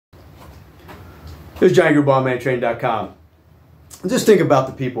This is JohnnyGoodBallManTrain.com. Just think about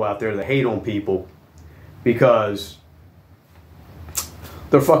the people out there that hate on people because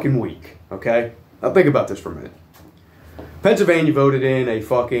they're fucking weak, okay? Now think about this for a minute. Pennsylvania voted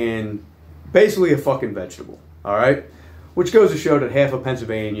in basically a fucking vegetable, all right? Which goes to show that half of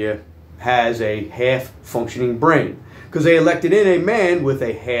Pennsylvania has a half-functioning brain because they elected in a man with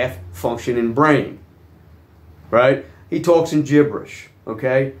a half-functioning brain, right? He talks in gibberish,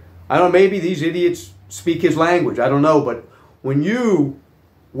 okay? I don't know, maybe these idiots speak his language, I don't know, but when you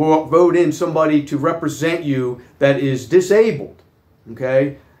vote in somebody to represent you that is disabled,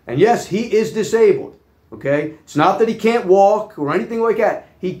 okay? And yes, he is disabled, okay? It's not that he can't walk or anything like that.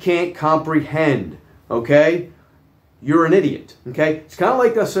 He can't comprehend, okay? You're an idiot, okay? It's kind of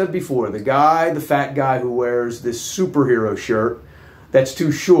like I said before, the fat guy who wears this superhero shirt that's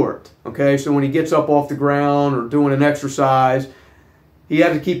too short, okay? So when he gets up off the ground or doing an exercise, he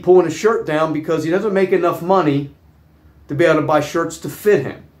has to keep pulling his shirt down because he doesn't make enough money to be able to buy shirts to fit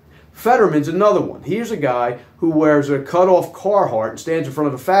him. FATterman's another one. Here's a guy who wears a cut-off Carhartt and stands in front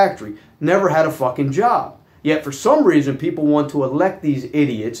of a factory, never had a fucking job. Yet for some reason, people want to elect these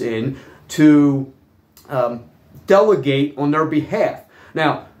idiots in to delegate on their behalf.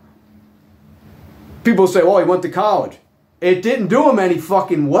 Now, people say, well, he went to college. It didn't do him any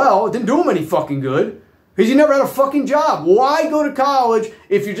fucking well. It didn't do him any fucking good. Because he never had a fucking job. Why go to college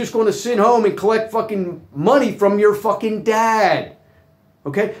if you're just going to sit home and collect fucking money from your fucking dad?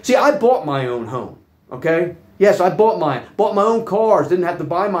 Okay? See, I bought my own home. Okay? Yes, I bought mine. Bought my own cars. Didn't have to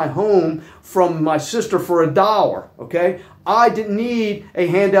buy my home from my sister for $1. Okay? I didn't need a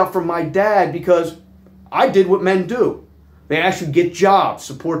handout from my dad because I did what men do. They actually get jobs,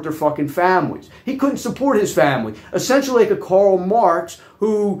 support their fucking families. He couldn't support his family. Essentially like a Karl Marx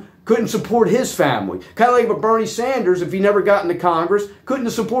who couldn't support his family. Kind of like a Bernie Sanders, if he never got into Congress, couldn't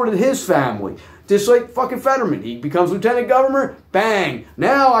have supported his family. Just like fucking FATterman. He becomes lieutenant governor, bang,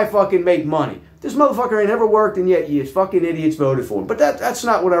 now I fucking make money. This motherfucker ain't never worked and yet you fucking idiots voted for him. But that's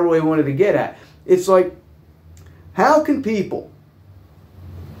not what I really wanted to get at. It's like, how can people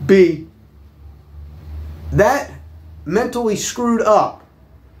be that mentally screwed up,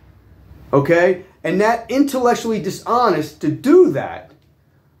 okay, and that intellectually dishonest to do that,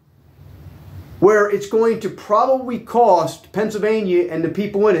 where it's going to probably cost Pennsylvania and the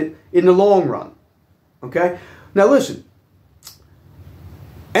people in it in the long run, okay? Now listen,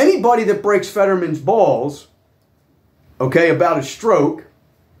 anybody that breaks FATterman's balls, okay, about a stroke,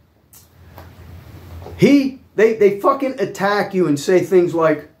 they fucking attack you and say things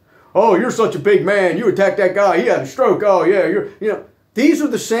like, oh, you're such a big man. You attacked that guy. He had a stroke. Oh, yeah, these are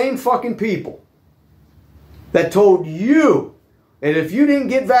the same fucking people that told you that if you didn't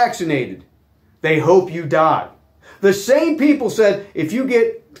get vaccinated, they hope you die. The same people said if you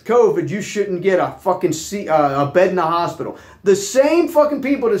get COVID, you shouldn't get a fucking a bed in the hospital. The same fucking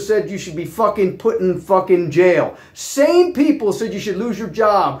people that said you should be fucking put in fucking jail. Same people said you should lose your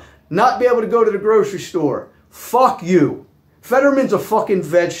job, not be able to go to the grocery store. Fuck you. FATterman's a fucking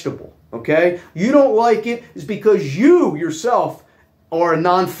vegetable, okay? You don't like it is because you yourself are a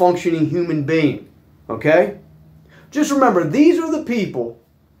non-functioning human being, okay? Just remember, these are the people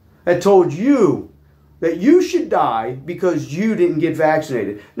that told you that you should die because you didn't get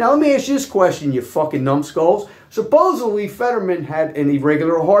vaccinated. Now, let me ask you this question, you fucking numbskulls. Supposedly, FATterman had an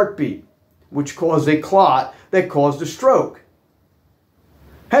irregular heartbeat, which caused a clot that caused a stroke.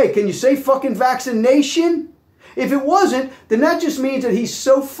 Hey, can you say fucking vaccination? If it wasn't, then that just means that he's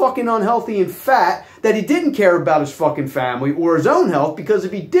so fucking unhealthy and fat that he didn't care about his fucking family or his own health, because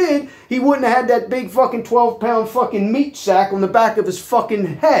if he did, he wouldn't have had that big fucking 12-pound fucking meat sack on the back of his fucking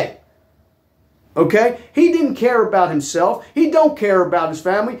head. Okay? He didn't care about himself. He don't care about his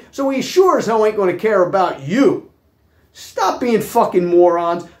family, so he sure as hell ain't going to care about you. Stop being fucking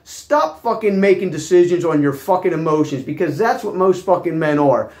morons. Stop fucking making decisions on your fucking emotions, because that's what most fucking men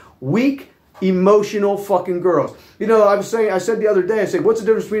are. Weak, emotional fucking girls. You know, I said the other day, I said, what's the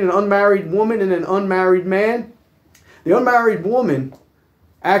difference between an unmarried woman and an unmarried man? The unmarried woman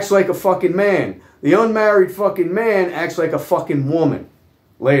acts like a fucking man. The unmarried fucking man acts like a fucking woman.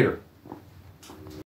 Later.